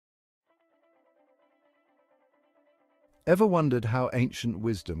Ever wondered how ancient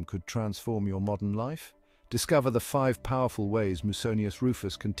wisdom could transform your modern life? Discover the 5 powerful ways Musonius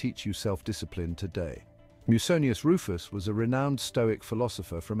Rufus can teach you self-discipline today. Musonius Rufus was a renowned Stoic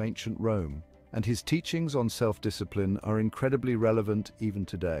philosopher from ancient Rome, and his teachings on self-discipline are incredibly relevant even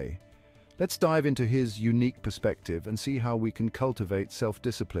today. Let's dive into his unique perspective and see how we can cultivate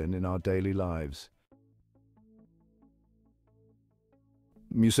self-discipline in our daily lives.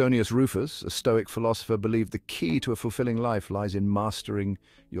 Musonius Rufus, a Stoic philosopher, believed the key to a fulfilling life lies in mastering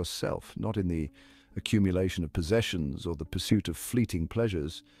yourself, not in the accumulation of possessions or the pursuit of fleeting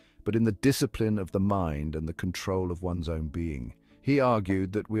pleasures, but in the discipline of the mind and the control of one's own being. He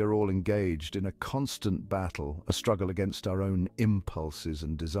argued that we are all engaged in a constant battle, a struggle against our own impulses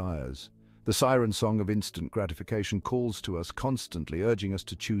and desires. The siren song of instant gratification calls to us constantly, urging us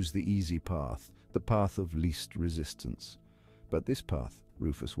to choose the easy path, the path of least resistance. But this path,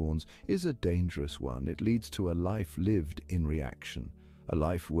 Rufus warns, is a dangerous one. It leads to a life lived in reaction, a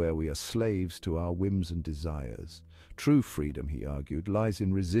life where we are slaves to our whims and desires. True freedom, he argued, lies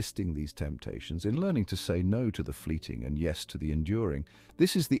in resisting these temptations, in learning to say no to the fleeting and yes to the enduring.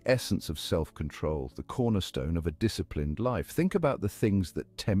 This is the essence of self-control, the cornerstone of a disciplined life. Think about the things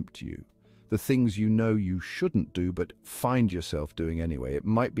that tempt you, the things you know you shouldn't do but find yourself doing anyway. It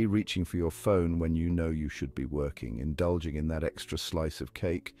might be reaching for your phone when you know you should be working, indulging in that extra slice of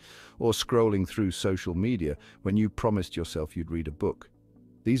cake, or scrolling through social media when you promised yourself you'd read a book.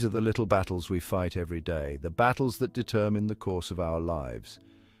 These are the little battles we fight every day, the battles that determine the course of our lives.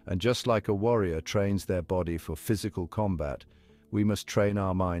 And just like a warrior trains their body for physical combat, we must train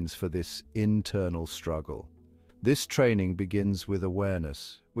our minds for this internal struggle. This training begins with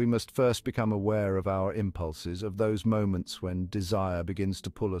awareness. We must first become aware of our impulses, of those moments when desire begins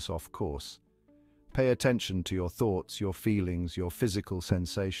to pull us off course. Pay attention to your thoughts, your feelings, your physical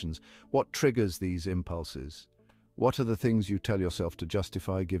sensations. What triggers these impulses? What are the things you tell yourself to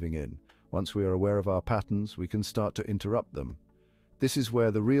justify giving in? Once we are aware of our patterns, we can start to interrupt them. This is where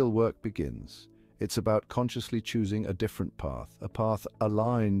the real work begins. It's about consciously choosing a different path, a path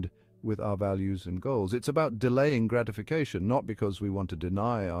aligned with our values and goals. It's about delaying gratification, not because we want to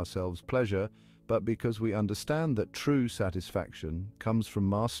deny ourselves pleasure, but because we understand that true satisfaction comes from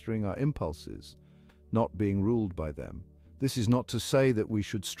mastering our impulses, not being ruled by them. This is not to say that we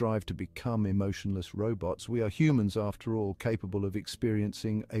should strive to become emotionless robots. We are humans, after all, capable of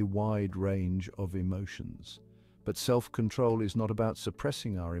experiencing a wide range of emotions. But self-control is not about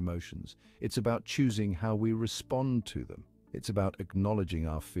suppressing our emotions. It's about choosing how we respond to them. It's about acknowledging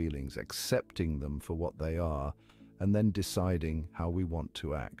our feelings, accepting them for what they are, and then deciding how we want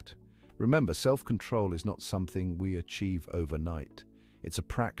to act. Remember, self-control is not something we achieve overnight. It's a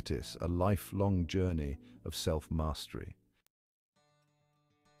practice, a lifelong journey of self-mastery.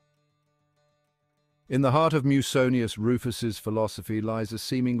 In the heart of Musonius Rufus's philosophy lies a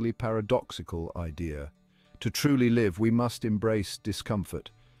seemingly paradoxical idea. To truly live, we must embrace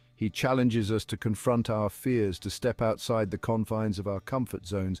discomfort. He challenges us to confront our fears, to step outside the confines of our comfort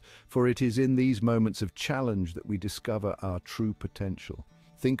zones, for it is in these moments of challenge that we discover our true potential.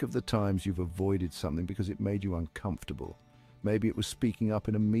 Think of the times you've avoided something because it made you uncomfortable. Maybe it was speaking up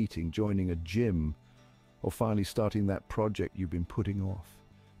in a meeting, joining a gym, or finally starting that project you've been putting off.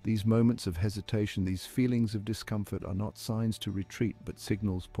 These moments of hesitation, these feelings of discomfort are not signs to retreat, but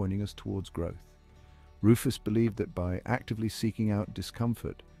signals pointing us towards growth. Rufus believed that by actively seeking out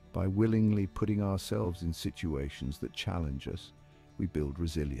discomfort, by willingly putting ourselves in situations that challenge us, we build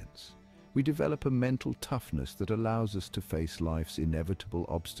resilience. We develop a mental toughness that allows us to face life's inevitable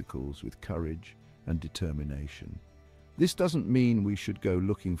obstacles with courage and determination. This doesn't mean we should go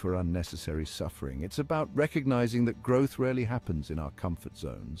looking for unnecessary suffering. It's about recognizing that growth rarely happens in our comfort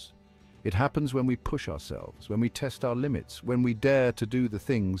zones. It happens when we push ourselves, when we test our limits, when we dare to do the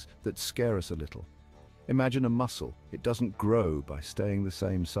things that scare us a little. Imagine a muscle. It doesn't grow by staying the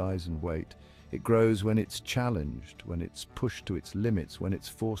same size and weight. It grows when it's challenged, when it's pushed to its limits, when it's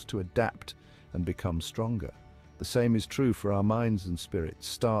forced to adapt and become stronger. The same is true for our minds and spirits.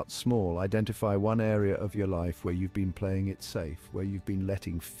 Start small. Identify one area of your life where you've been playing it safe, where you've been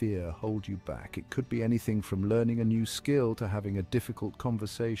letting fear hold you back. It could be anything from learning a new skill to having a difficult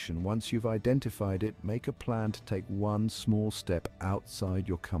conversation. Once you've identified it, make a plan to take one small step outside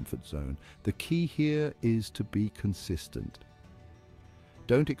your comfort zone. The key here is to be consistent.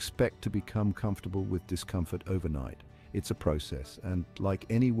 Don't expect to become comfortable with discomfort overnight. It's a process, and like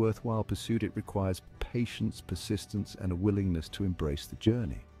any worthwhile pursuit, it requires patience, persistence, and a willingness to embrace the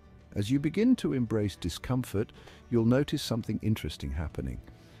journey. As you begin to embrace discomfort, you'll notice something interesting happening.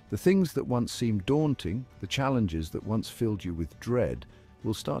 The things that once seemed daunting, the challenges that once filled you with dread,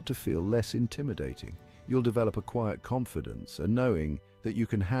 will start to feel less intimidating. you'll develop a quiet confidence, a knowing that you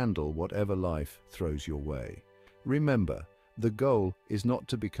can handle whatever life throws your way. Remember, the goal is not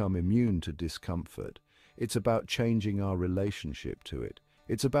to become immune to discomfort. It's about changing our relationship to it.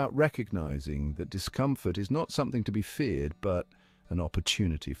 It's about recognizing that discomfort is not something to be feared, but an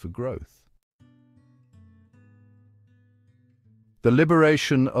opportunity for growth. The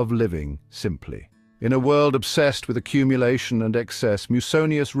liberation of living simply. In a world obsessed with accumulation and excess,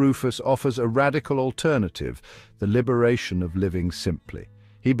 Musonius Rufus offers a radical alternative, the liberation of living simply.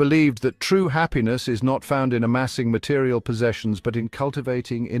 He believed that true happiness is not found in amassing material possessions, but in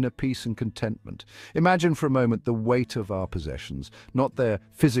cultivating inner peace and contentment. Imagine for a moment the weight of our possessions, not their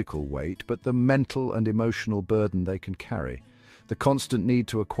physical weight, but the mental and emotional burden they can carry. The constant need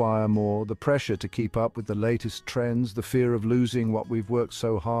to acquire more, the pressure to keep up with the latest trends, the fear of losing what we've worked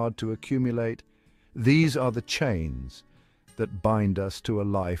so hard to accumulate. These are the chains that bind us to a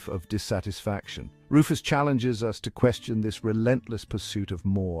life of dissatisfaction. Rufus challenges us to question this relentless pursuit of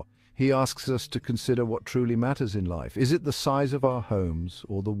more. He asks us to consider what truly matters in life. Is it the size of our homes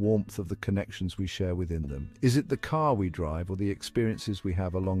or the warmth of the connections we share within them? Is it the car we drive or the experiences we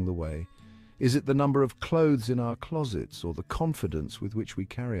have along the way? Is it the number of clothes in our closets or the confidence with which we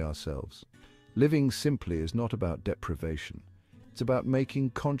carry ourselves? Living simply is not about deprivation. It's about making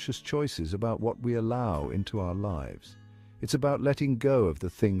conscious choices about what we allow into our lives. It's about letting go of the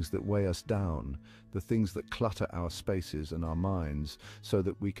things that weigh us down, the things that clutter our spaces and our minds, so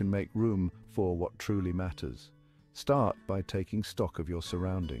that we can make room for what truly matters. Start by taking stock of your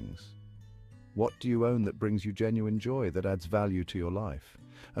surroundings. What do you own that brings you genuine joy, that adds value to your life?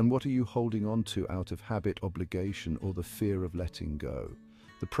 And what are you holding on to out of habit, obligation, or the fear of letting go?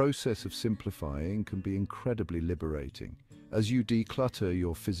 The process of simplifying can be incredibly liberating. As you declutter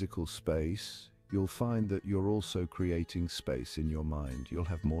your physical space, you'll find that you're also creating space in your mind. You'll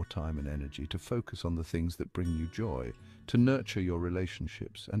have more time and energy to focus on the things that bring you joy, to nurture your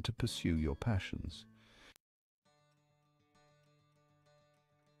relationships, and to pursue your passions.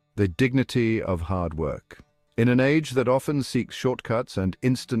 The dignity of hard work. In an age that often seeks shortcuts and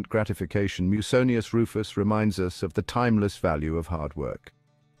instant gratification, Musonius Rufus reminds us of the timeless value of hard work.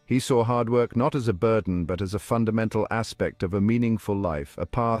 He saw hard work not as a burden, but as a fundamental aspect of a meaningful life, a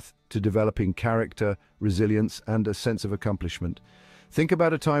path to developing character, resilience, and a sense of accomplishment. Think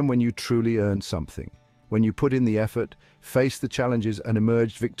about a time when you truly earned something, when you put in the effort, faced the challenges, and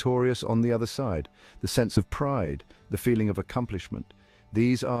emerged victorious on the other side. The sense of pride, the feeling of accomplishment.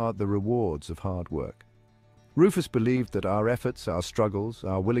 These are the rewards of hard work. Rufus believed that our efforts, our struggles,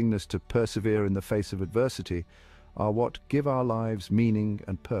 our willingness to persevere in the face of adversity are what give our lives meaning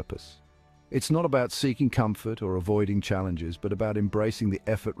and purpose. It's not about seeking comfort or avoiding challenges, but about embracing the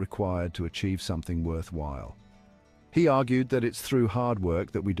effort required to achieve something worthwhile. He argued that it's through hard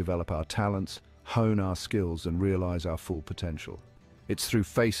work that we develop our talents, hone our skills, and realize our full potential. It's through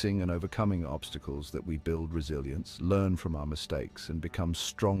facing and overcoming obstacles that we build resilience, learn from our mistakes, and become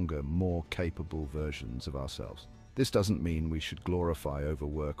stronger, more capable versions of ourselves. This doesn't mean we should glorify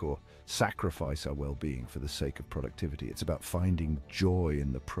overwork or sacrifice our well-being for the sake of productivity. It's about finding joy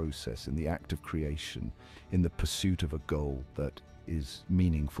in the process, in the act of creation, in the pursuit of a goal that is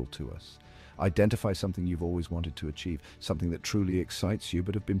meaningful to us. Identify something you've always wanted to achieve, something that truly excites you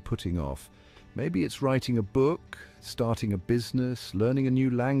but have been putting off. Maybe it's writing a book, starting a business, learning a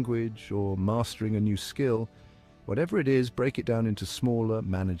new language, or mastering a new skill. Whatever it is, break it down into smaller,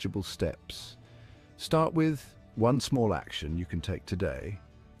 manageable steps. Start with one small action you can take today,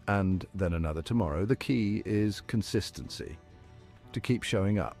 and then another tomorrow. The key is consistency. To keep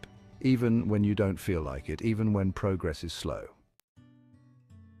showing up, even when you don't feel like it, even when progress is slow.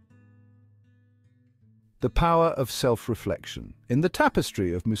 The power of self-reflection. In the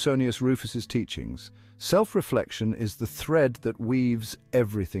tapestry of Musonius Rufus's teachings, self-reflection is the thread that weaves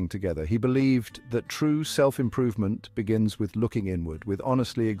everything together. He believed that true self-improvement begins with looking inward, with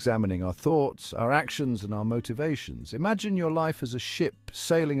honestly examining our thoughts, our actions, and our motivations. Imagine your life as a ship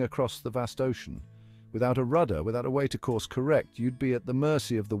sailing across the vast ocean. Without a rudder, without a way to course correct, you'd be at the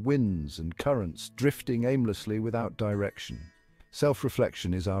mercy of the winds and currents, drifting aimlessly without direction.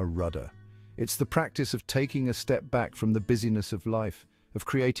 Self-reflection is our rudder. It's the practice of taking a step back from the busyness of life, of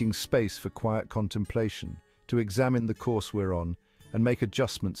creating space for quiet contemplation, to examine the course we're on and make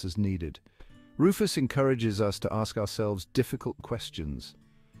adjustments as needed. Rufus encourages us to ask ourselves difficult questions.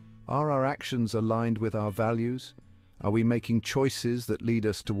 Are our actions aligned with our values? Are we making choices that lead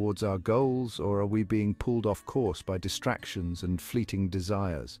us towards our goals, or are we being pulled off course by distractions and fleeting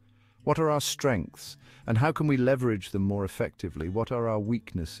desires? What are our strengths, and how can we leverage them more effectively? What are our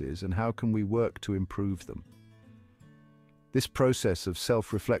weaknesses, and how can we work to improve them? This process of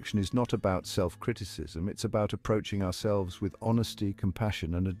self-reflection is not about self-criticism, it's about approaching ourselves with honesty,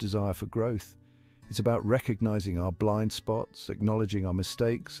 compassion, and a desire for growth. It's about recognizing our blind spots, acknowledging our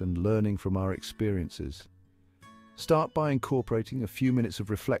mistakes, and learning from our experiences. Start by incorporating a few minutes of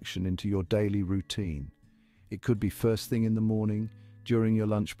reflection into your daily routine. It could be first thing in the morning, during your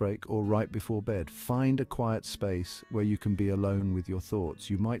lunch break, or right before bed. Find a quiet space where you can be alone with your thoughts.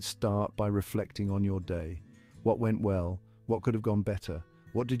 You might start by reflecting on your day. What went well? What could have gone better?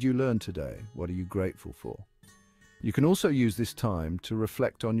 What did you learn today? What are you grateful for? You can also use this time to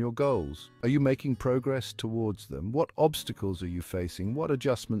reflect on your goals. Are you making progress towards them? What obstacles are you facing? What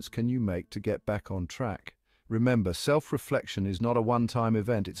adjustments can you make to get back on track? Remember, self-reflection is not a one-time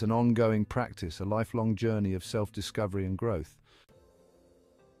event, it's an ongoing practice, a lifelong journey of self-discovery and growth.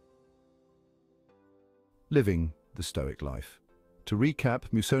 Living the Stoic life. To recap,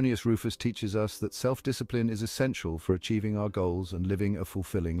 Musonius Rufus teaches us that self-discipline is essential for achieving our goals and living a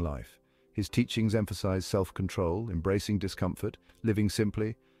fulfilling life. His teachings emphasize self-control, embracing discomfort, living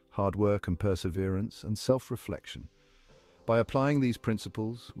simply, hard work and perseverance, and self-reflection. By applying these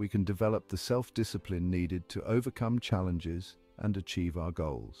principles, we can develop the self-discipline needed to overcome challenges and achieve our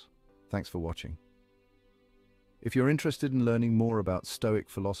goals. Thanks for watching. If you're interested in learning more about Stoic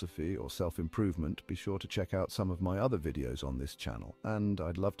philosophy or self-improvement, be sure to check out some of my other videos on this channel, and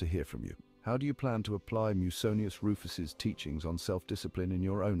I'd love to hear from you. How do you plan to apply Musonius Rufus's teachings on self-discipline in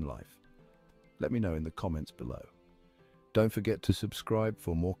your own life? Let me know in the comments below. Don't forget to subscribe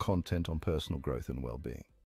for more content on personal growth and well-being.